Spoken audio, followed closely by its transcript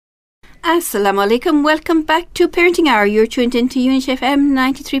Assalamu alaikum. Welcome back to Parenting Hour. You're tuned into Unity FM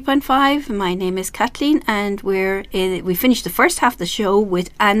 93.5. My name is Kathleen, and we finished the first half of the show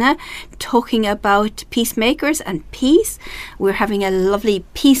with Anna talking about peacemakers and peace. We're having a lovely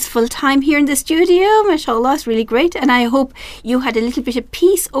peaceful time here in the studio. MashaAllah, it's really great. And I hope you had a little bit of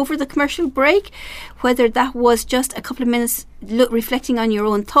peace over the commercial break, whether that was just a couple of minutes reflecting on your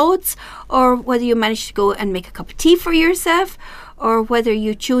own thoughts, or whether you managed to go and make a cup of tea for yourself, or whether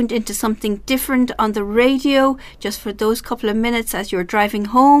you tuned into something different on the radio just for those couple of minutes as you're driving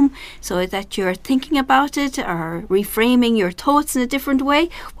home, so that you're thinking about it or reframing your thoughts in a different way.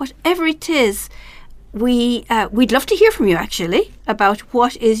 Whatever it is, we'd love to hear from you, actually, about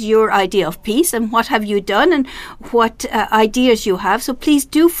what is your idea of peace and what have you done and what ideas you have. So please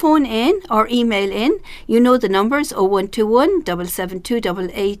do phone in or email in. You know the numbers: 0121 772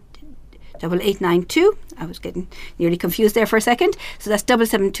 8892. I was getting nearly confused there for a second. So that's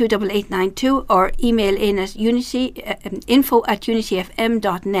 772-8892, or email in at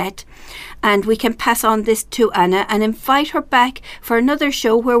info@unityfm.net, and we can pass on this to Anna and invite her back for another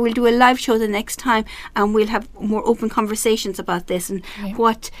show where we'll do a live show the next time, and we'll have more open conversations about this and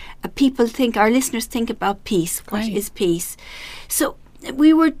what people think, our listeners think about peace. What is peace? So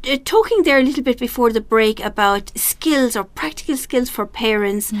we were talking there a little bit before the break about skills or practical skills for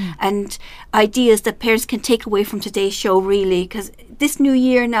parents and ideas that parents can take away from today's show, really, because this new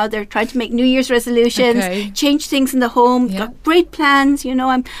year now they're trying to make New Year's resolutions, change things in the home, got great plans. You know,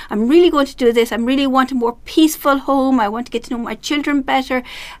 I'm really going to do this. I really want a more peaceful home. I want to get to know my children better,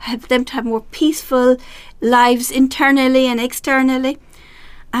 have them to have more peaceful lives internally and externally.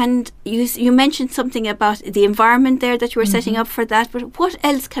 And you mentioned something about the environment there that you were setting up for that. But what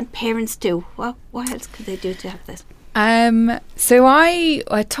else can parents do? What else could they do to have this? So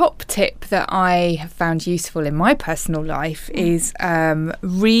a top tip that I have found useful in my personal life is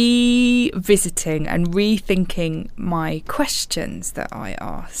revisiting and rethinking my questions that I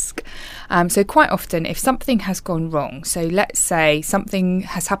ask. So quite often, if something has gone wrong, so let's say something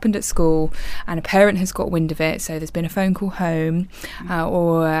has happened at school and a parent has got wind of it, so there's been a phone call home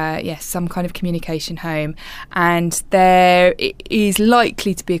or some kind of communication home, and there is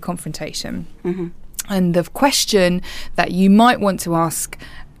likely to be a confrontation. And the question that you might want to ask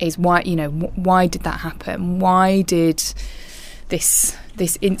is why did that happen? Why did this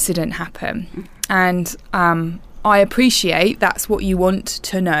incident happen? And I appreciate that's what you want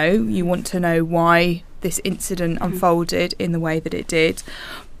to know. You want to know why this incident unfolded in the way that it did.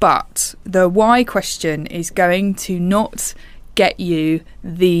 But the why question is going to not get you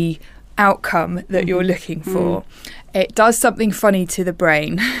the outcome that you're looking for. It does something funny to the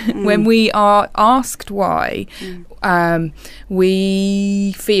brain. When we are asked why,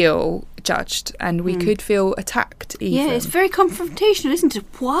 we feel judged and we could feel attacked even. Yeah, it's very confrontational, isn't it?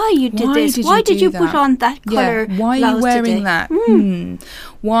 Why you did this? Why did you put on that colour blouse? Why are you wearing that?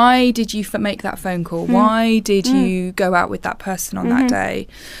 Why did you make that phone call? Why did you go out with that person on that day?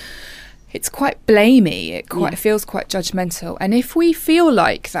 It's quite blamey. It feels quite judgmental. And if we feel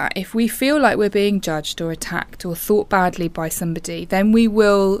like that, if we feel like we're being judged or attacked or thought badly by somebody, then we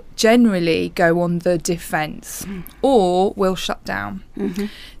will generally go on the defence or we'll shut down.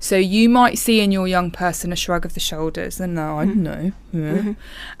 So you might see in your young person a shrug of the shoulders and I don't know.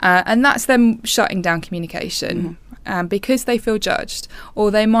 And that's them shutting down communication. Because they feel judged,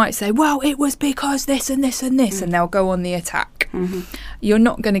 or they might say, well, it was because this and this and this, and they'll go on the attack. You're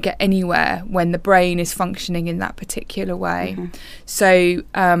not going to get anywhere when the brain is functioning in that particular way. So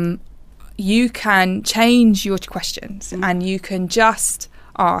you can change your questions and you can just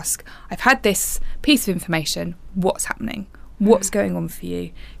ask, I've had this piece of information, what's happening? What's going on for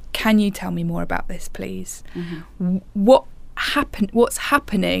you? Can you tell me more about this, please? What's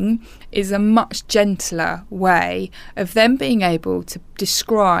happening is a much gentler way of them being able to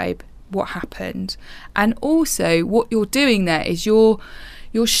describe what happened. And also what you're doing there is you're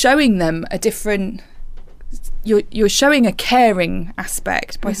showing them a different, you're showing a caring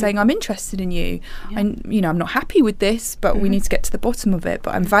aspect by saying, I'm interested in you, and I'm not happy with this, but we need to get to the bottom of it,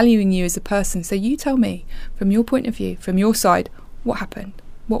 but I'm valuing you as a person, so you tell me from your point of view, from your side, what happened,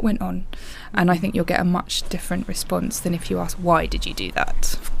 what went on. And I think you'll get a much different response than if you ask, why did you do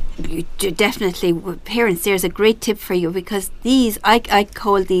that? You do, definitely. Parents, there's a great tip for you, because these, I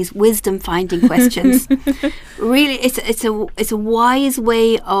call these wisdom finding questions. Really, it's a wise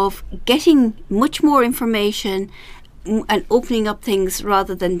way of getting much more information and opening up things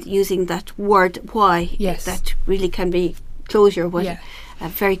rather than using that word why. Yes. That really can be closure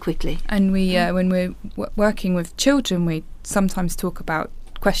very quickly. And we when we're working with children, we sometimes talk about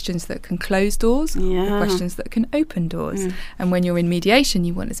questions that can close doors or questions that can open doors. And when you're in mediation,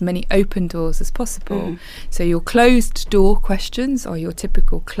 you want as many open doors as possible. So your closed door questions are your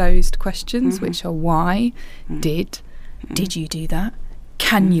typical closed questions, which are why, did you do that?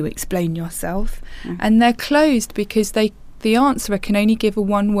 Can you explain yourself? And they're closed because the answerer can only give a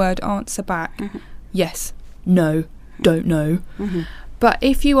one-word answer back. Yes, no, don't know. But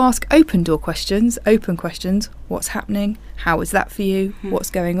if you ask open questions, what's happening? How is that for you? What's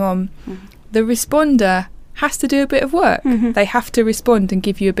going on? The responder has to do a bit of work. They have to respond and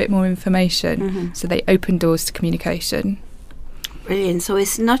give you a bit more information. So they open doors to communication. Brilliant. So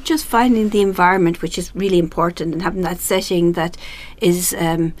it's not just finding the environment, which is really important, and having that setting that is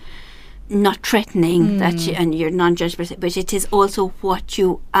not threatening, and you're non-judgmental, but it is also what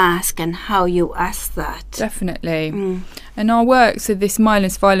you ask and how you ask that. Definitely. And our work, so this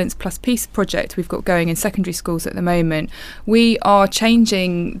Mindless Violence Plus Peace project we've got going in secondary schools at the moment, we are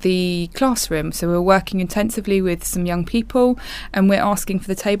changing the classroom. So we're working intensively with some young people, and we're asking for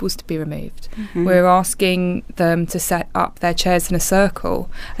the tables to be removed. We're asking them to set up their chairs in a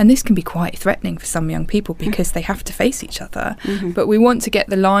circle, and this can be quite threatening for some young people because they have to face each other. But we want to get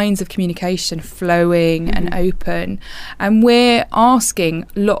the lines of communication flowing and open, and we're asking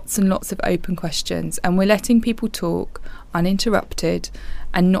lots and lots of open questions, and we're letting people talk uninterrupted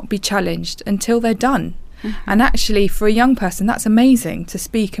and not be challenged until they're done. And actually, for a young person, that's amazing to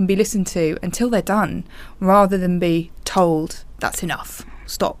speak and be listened to until they're done, rather than be told that's enough,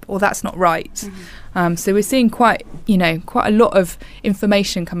 stop, or that's not right. So we're seeing quite a lot of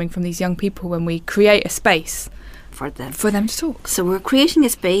information coming from these young people when we create a space for them to talk. So we're creating a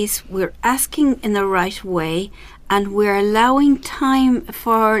space, we're asking in the right way, and we're allowing time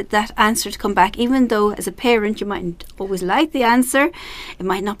for that answer to come back, even though as a parent you mightn't always like the answer. It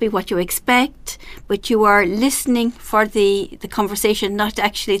might not be what you expect, but you are listening for the conversation, not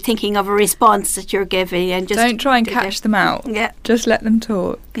actually thinking of a response that you're giving. And just don't try and catch them out. Just let them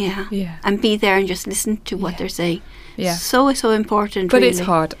talk. And be there and just listen to what they're saying. So important. But really. It's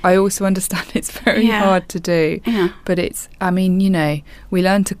hard. I also understand it's very hard to do. But it's, we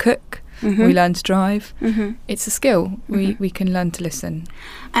learn to cook. We learn to drive. It's a skill. We can learn to listen.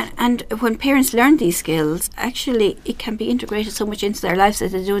 And when parents learn these skills, actually it can be integrated so much into their lives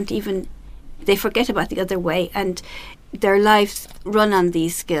that they forget about the other way, and their lives run on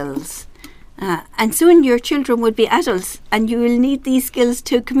these skills. And soon your children would be adults, and you will need these skills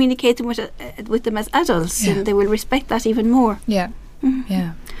to communicate them with them as adults, and they will respect that even more.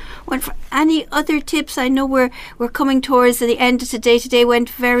 Well, for any other tips? I know we're coming towards the end of today. Today went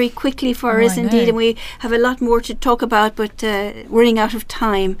very quickly for us indeed, and we have a lot more to talk about, but running out of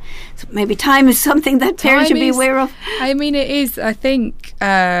time. So maybe time is something that parents should be aware of. It is. I think,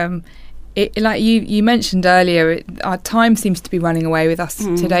 like you mentioned earlier, our time seems to be running away with us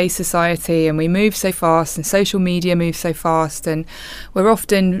in today's society, and we move so fast, and social media moves so fast, and we're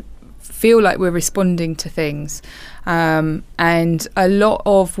often feel like we're responding to things, and a lot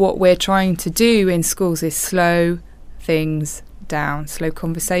of what we're trying to do in schools is slow things down, slow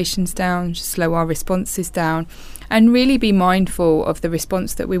conversations down, slow our responses down, and really be mindful of the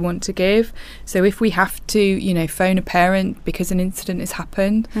response that we want to give. So if we have to phone a parent because an incident has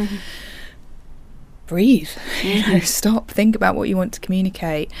happened, breathe, stop, think about what you want to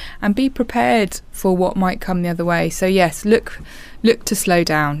communicate, and be prepared for what might come the other way. So yes, look to slow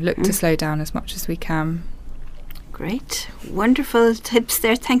down, to slow down as much as we can. Great, wonderful tips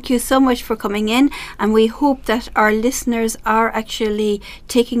there. Thank you so much for coming in, and we hope that our listeners are actually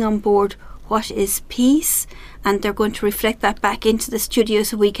taking on board what is peace, and they're going to reflect that back into the studio,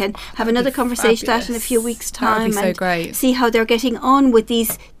 so we can have another conversation that in a few weeks' time, and great. See how they're getting on with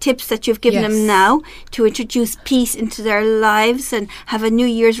these tips that you've given them now to introduce peace into their lives, and have a New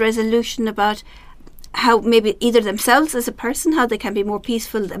Year's resolution about how maybe either themselves as a person, how they can be more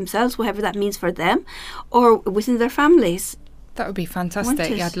peaceful themselves, whatever that means for them, or within their families. That would be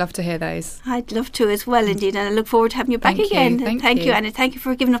fantastic. I'd love to hear those. I'd love to as well, indeed, and I look forward to having you back again. Thank you, Anna. Thank you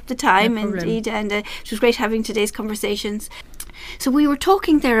for giving up the time, indeed, and it was great having today's conversations. So we were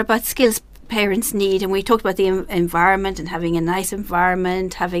talking there about skills parents need, and we talked about the environment and having a nice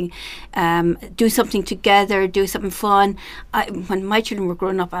environment, having do something together, do something fun. When my children were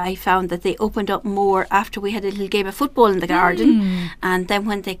growing up, I found that they opened up more after we had a little game of football in the garden, and then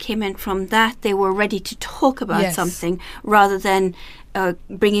when they came in from that, they were ready to talk about something rather than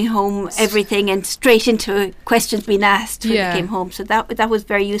bringing home everything and straight into questions being asked when they came home. So that was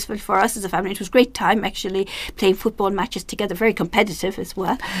very useful for us as a family. It was a great time actually playing football matches together, very competitive as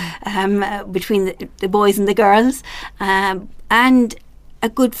well, between the boys and the girls, and a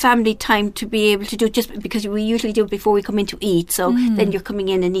good family time to be able to do it, just because we usually do it before we come in to eat. So then you're coming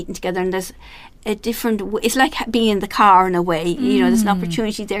in and eating together, and there's a different. It's like being in the car in a way. You know, there's an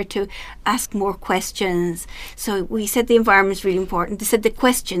opportunity there to ask more questions. So we said the environment is really important. They said the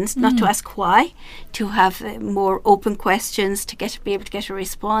questions, not to ask why, to have more open questions to be able to get a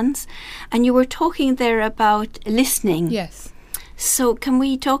response. And you were talking there about listening. Yes. So can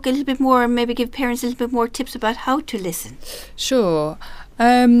we talk a little bit more, and maybe give parents a little bit more tips about how to listen? Sure.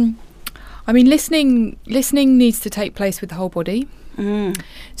 I mean, listening needs to take place with the whole body.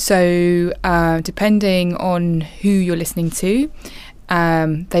 So depending on who you're listening to,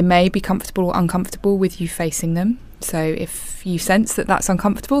 they may be comfortable or uncomfortable with you facing them. So if you sense that that's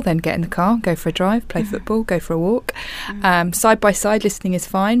uncomfortable, then get in the car, go for a drive, play football, go for a walk. Side by side listening is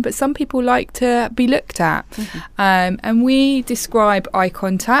fine, but some people like to be looked at. And we describe eye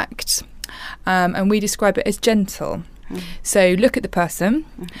contact, and we describe it as gentle. So look at the person,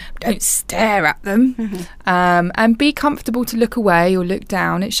 don't stare at them, and be comfortable to look away or look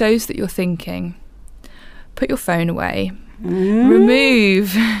down. It shows that you're thinking. Put your phone away.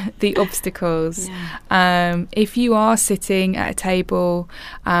 Remove the obstacles. If you are sitting at a table,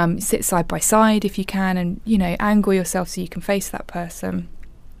 sit side by side if you can, and angle yourself so you can face that person.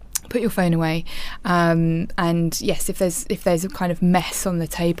 Put your phone away, and yes, if there's a kind of mess on the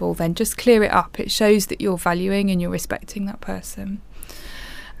table, then just clear it up. It shows that you're valuing and you're respecting that person.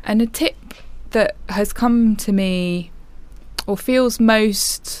 And a tip that has come to me, or feels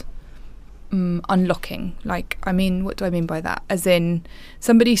most unlocking, what do I mean by that? As in,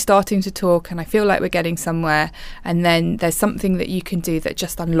 somebody's starting to talk and I feel like we're getting somewhere, and then there's something that you can do that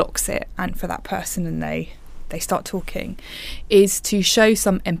just unlocks it, and for that person, and they start talking, is to show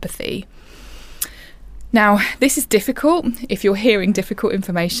some empathy. Now, this is difficult if you're hearing difficult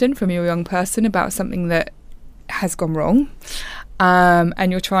information from your young person about something that has gone wrong,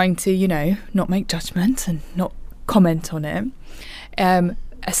 and you're trying to, not make judgment and not comment on it.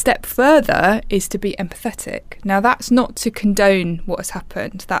 A step further is to be empathetic. Now, that's not to condone what has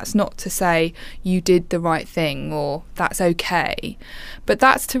happened. That's not to say you did the right thing or that's okay. But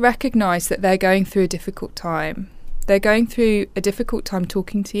that's to recognise that they're going through a difficult time. They're going through a difficult time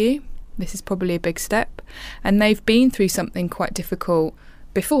talking to you. This is probably a big step. And they've been through something quite difficult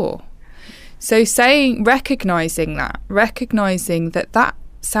before. So recognising that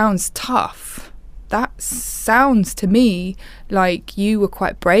sounds tough. That sounds to me like you were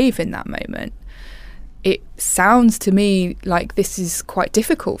quite brave in that moment. It sounds to me like this is quite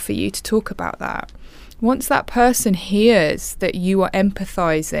difficult for you to talk about that. Once that person hears that you are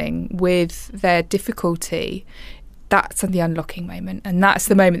empathising with their difficulty, that's the unlocking moment. And that's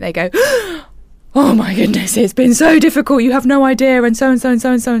the moment they go, oh my goodness, it's been so difficult, you have no idea, and so and so and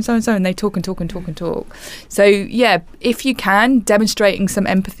so and so and so and so, and they talk and talk and talk and talk. So yeah, if you can, demonstrating some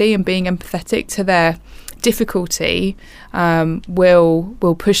empathy and being empathetic to their difficulty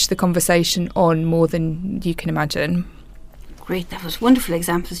will push the conversation on more than you can imagine. Great, that was wonderful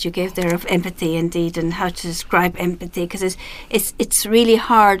examples you gave there of empathy indeed, and how to describe empathy, because it's really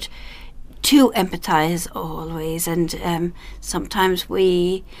hard to empathise always, and sometimes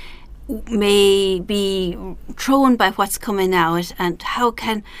we may be thrown by what's coming out, and how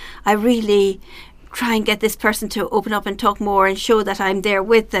can I really try and get this person to open up and talk more and show that I'm there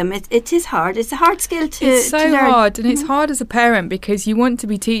with them. It is hard. It's a hard skill to learn. It's so hard, and it's hard as a parent, because you want to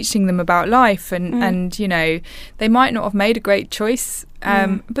be teaching them about life, and they might not have made a great choice,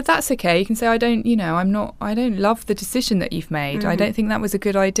 but that's okay. You can say, I don't love the decision that you've made. I don't think that was a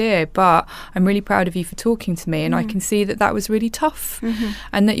good idea, but I'm really proud of you for talking to me, and I can see that was really tough,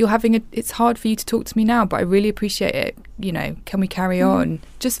 and that you're having it's hard for you to talk to me now, but I really appreciate it. Can we carry on?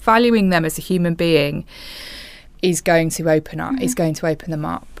 Just valuing them as a human being is going to open them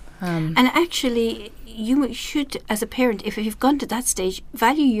up. And actually, you should, as a parent, if you've gone to that stage,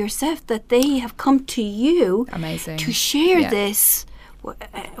 value yourself that they have come to you. Amazing. To share this,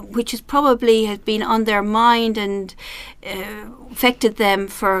 which has been on their mind and affected them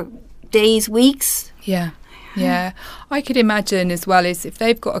for days, weeks. Yeah, I could imagine as well is if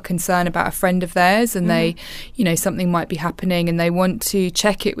they've got a concern about a friend of theirs, and they, something might be happening and they want to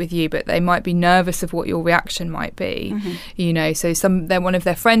check it with you, but they might be nervous of what your reaction might be. So one of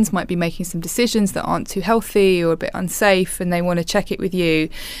their friends might be making some decisions that aren't too healthy or a bit unsafe, and they want to check it with you.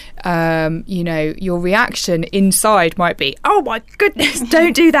 Your reaction inside might be, oh my goodness,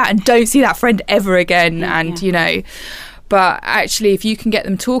 don't do that, and don't see that friend ever again. But actually, if you can get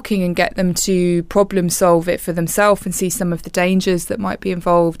them talking and get them to problem solve it for themselves and see some of the dangers that might be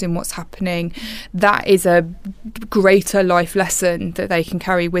involved in what's happening, that is a greater life lesson that they can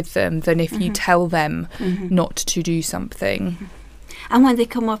carry with them than if you tell them not to do something. And when they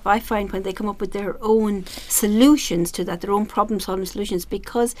come up, I find when they come up with their own solutions to that, their own problem-solving solutions,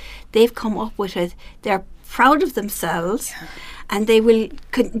 because they've come up with it, they're proud of themselves, and they will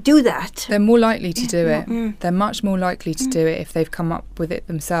do that. They're more likely to do it. They're much more likely to do it if they've come up with it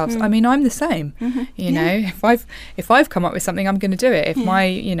themselves. I mean, I'm the same. You know, if I've come up with something, I'm going to do it. If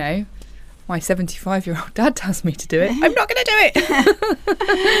my 75-year-old dad tells me to do it, I'm not going to do it.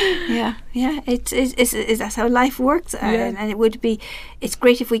 It's that's how life works, and it's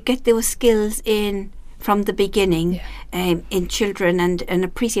great if we get those skills in from the beginning in children and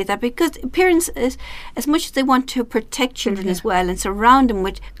appreciate that, because parents, as much as they want to protect children as well and surround them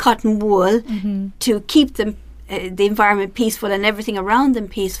with cotton wool to keep them the environment peaceful and everything around them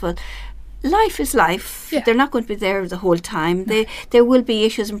peaceful, life is life. They're not going to be there the whole time. There will be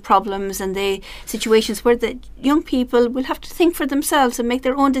issues and problems and situations where the young people will have to think for themselves and make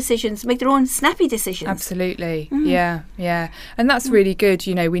their own decisions, make their own snappy decisions. Absolutely. Yeah. And that's really good.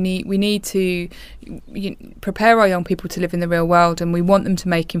 You know, we need to prepare our young people to live in the real world, and we want them to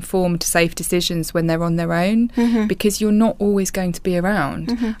make informed, safe decisions when they're on their own, because you're not always going to be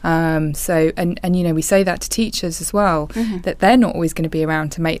around. So we say that to teachers as well, that they're not always going to be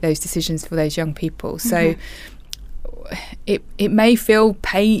around to make those decisions for those young people. So it may feel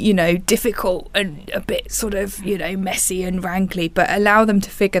difficult and a bit sort of messy and wrangly, but allow them to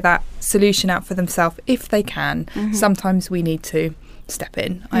figure that solution out for themselves if they can. Sometimes we need to step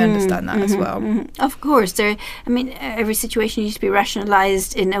in. I understand that as well. Of course, every situation needs to be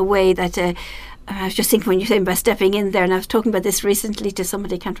rationalised in a way that I was just thinking when you're saying about stepping in there, and I was talking about this recently to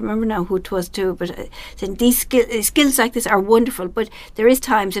somebody, I can't remember now who it was to, but saying these skills like this are wonderful, but there is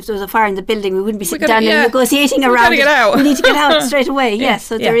times if there was a fire in the building, we wouldn't be sitting down and negotiating around it. We need to get out straight away.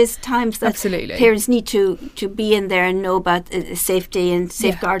 There is times that parents need to be in there and know about safety and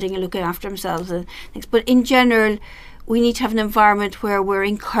safeguarding and looking after themselves and things. But in general, we need to have an environment where we're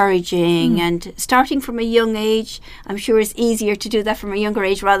encouraging and starting from a young age. I'm sure it's easier to do that from a younger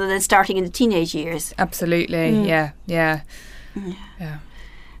age rather than starting in the teenage years. Absolutely. Yeah.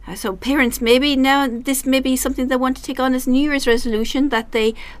 So parents, maybe now this may be something they want to take on as New Year's resolution, that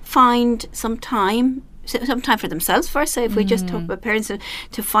they find some time for themselves first. So if we just talk about parents,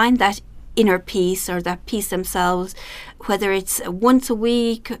 to find that inner peace or that peace themselves, whether it's once a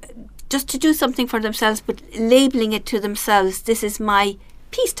week, just to do something for themselves, but labelling it to themselves, this is my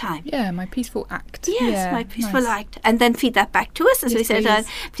peace time. Yeah, my peaceful act. Yes, my peaceful act. And then feed that back to us, as we said.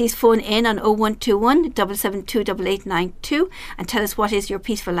 Please phone in on 0121 772 8892 and tell us what is your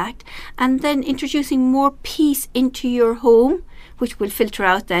peaceful act. And then introducing more peace into your home, which will filter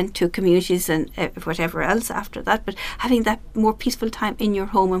out then to communities and whatever else after that. But having that more peaceful time in your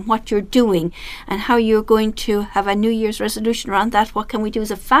home and what you're doing and how you're going to have a New Year's resolution around that. What can we do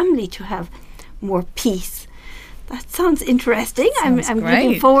as a family to have more peace? That sounds interesting. I'm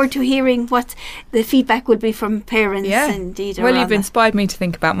looking forward to hearing what the feedback will be from parents. Indeed. Well, you've inspired me to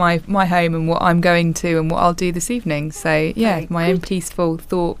think about my home and what I'm going to and what I'll do this evening. So, my own peaceful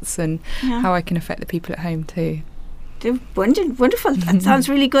thoughts and how I can affect the people at home too. Wonderful. That sounds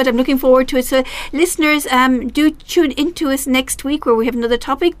really good. I'm looking forward to it. So listeners, do tune into us next week where we have another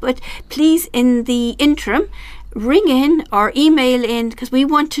topic, but please, in the interim, ring in or email in, because we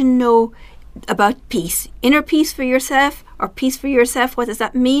want to know about peace, inner peace for yourself or peace for yourself. What does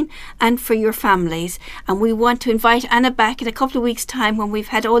that mean? And for your families. And we want to invite Anna back in a couple of weeks' time when we've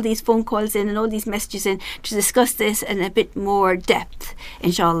had all these phone calls in and all these messages in to discuss this in a bit more depth,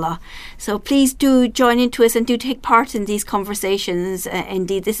 inshallah. So please do join into us and do take part in these conversations.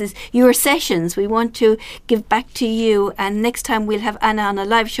 Indeed, this is your sessions. We want to give back to you. And next time we'll have Anna on a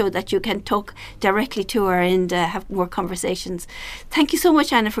live show that you can talk directly to her and have more conversations. Thank you so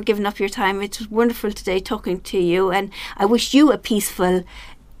much, Anna, for giving up your time. It was wonderful today talking to you. And I wish you a peaceful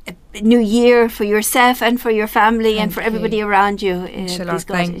New Year for yourself and for your family and for everybody around you. Inshallah,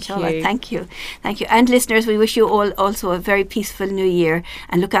 thank you. Thank you. And listeners, we wish you all also a very peaceful New Year,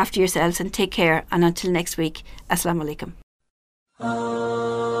 and look after yourselves and take care. And until next week, Assalamu alaikum.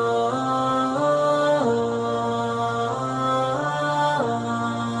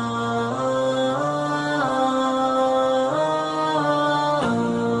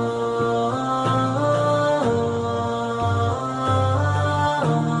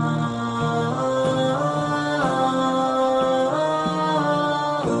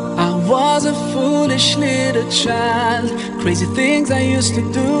 Was a foolish little child, crazy things I used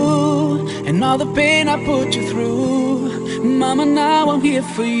to do, and all the pain I put you through. Mama, now I'm here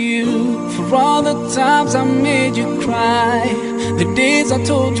for you, for all the times I made you cry, the days I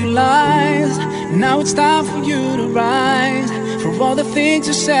told you lies. Now it's time for you to rise, for all the things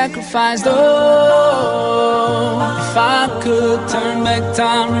you sacrificed. Oh, If I could turn back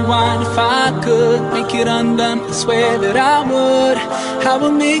time, rewind. If I could make it undone, I swear that I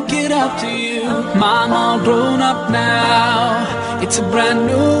would make it up to you. Mom, all grown up now, it's a brand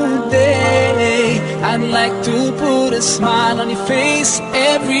new day. I'd like to put a smile on your face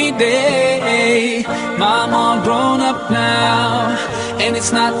every day. Mom, all grown up now, and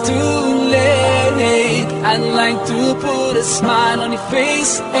it's not too late. I'd like to put a smile on your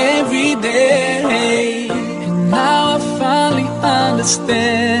face every day. And now I finally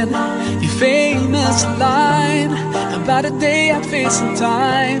understand your famous line about a day I face in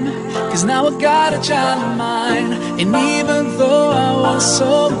time. 'Cause now I got a child of mine. And even though I was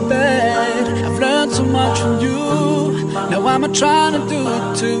so bad, I've learned so much from you. Now I'm trying to do it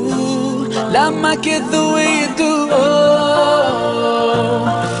too. Love my kid the way you do. Oh,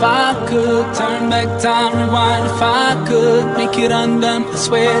 if I could turn back time, rewind. If I could make it undone, I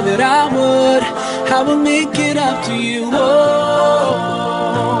swear that I would make it up to you. Oh,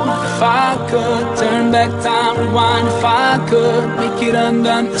 if I could turn back time, rewind. If I could make it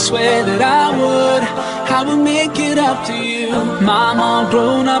undone, I swear that I would make it up to you. Mom, all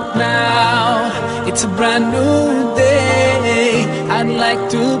grown up now, it's a brand new day. I'd like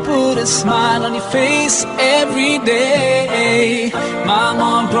to put a smile on your face every day. Mom,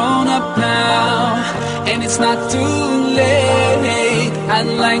 all grown up now, and it's not too late.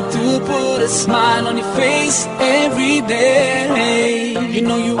 I'd like to put a smile on your face every day. You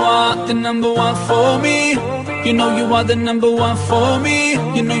know you are the number one for me. You know you are the number one for me.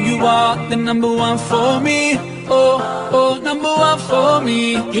 You know you are the number one for me. Oh, oh, number one for me.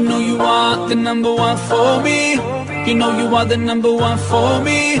 You know you are the number one for me. You know you are the number one for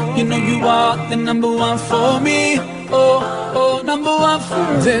me. You know you are the number one for me. Oh, oh, number one for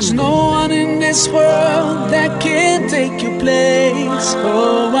me. There's no one in this world that can take your place.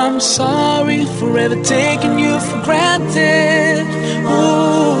 Oh, I'm sorry for ever taking you for granted.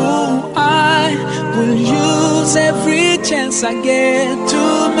 Ooh, I will use every chance I get to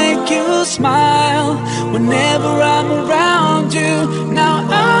make you smile whenever I'm around you. Now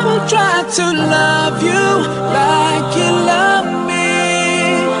I will try to love you like you love me.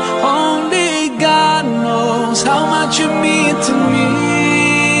 Only God knows how much you mean to me.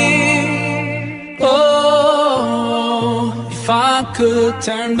 Oh, if I could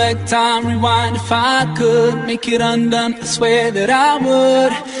turn back time, rewind. If I could make it undone, I swear that I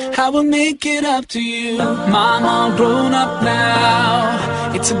would make it up to you. Mom, all grown up now,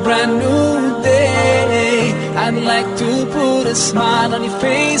 it's a brand new day. I'd like to put a smile on your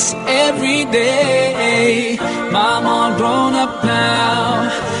face every day. Mom, all grown up now,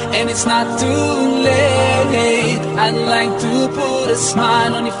 and it's not too late. I'd like to put a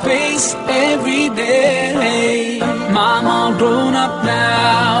smile on your face every day. Mom, all grown up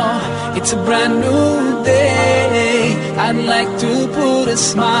now, it's a brand new day. I'd like to put a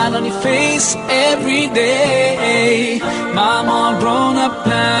smile on your face every day. Mom, all grown up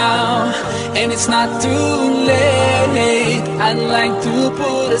now, and it's not too late. I'd like to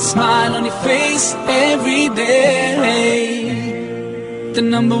put a smile on your face every day. The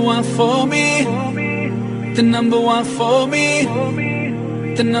number one for me. The number one for me.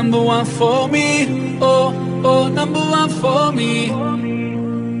 The number one for me. Oh, oh, number one for me.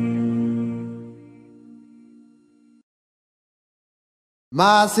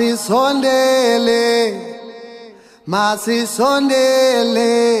 Masisondele,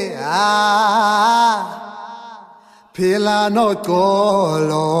 masisondele, phila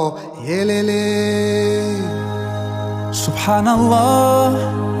noxolo yelele. Subhanallah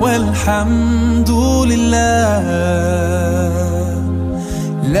walhamdulillah,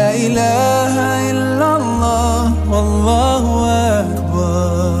 la ilaha illallah, wallahu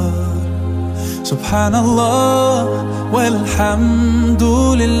akbar. Subhanallah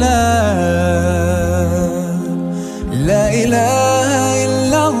walhamdulillah, la ilaha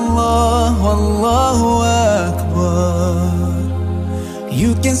illallah, wallahu akbar.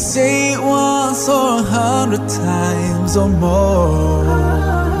 You can say it once or 100 times or more.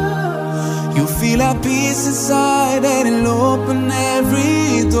 You feel a peace inside and it'll open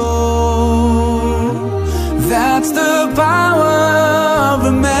every door. That's the power of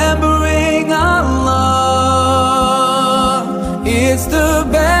remembering Allah. It's the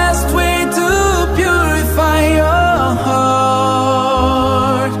best way to purify your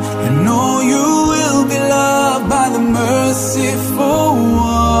heart, and know you will be loved by the merciful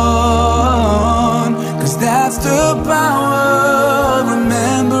one. 'Cause that's the power of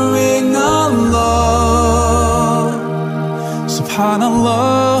remembering Allah.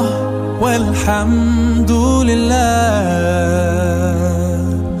 Subhanallah walhamdulillah,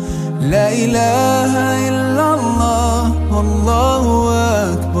 la ilaha illallah, Allahu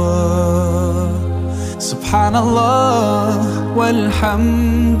Akbar. Subhanallah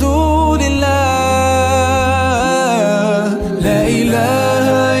walhamdulillah. La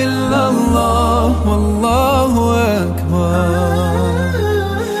ilaha illallah wallahu akbar.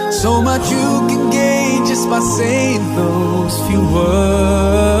 So much you can gain just by saying those few words.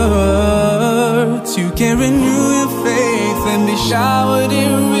 You can renew your faith and be showered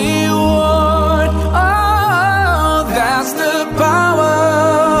in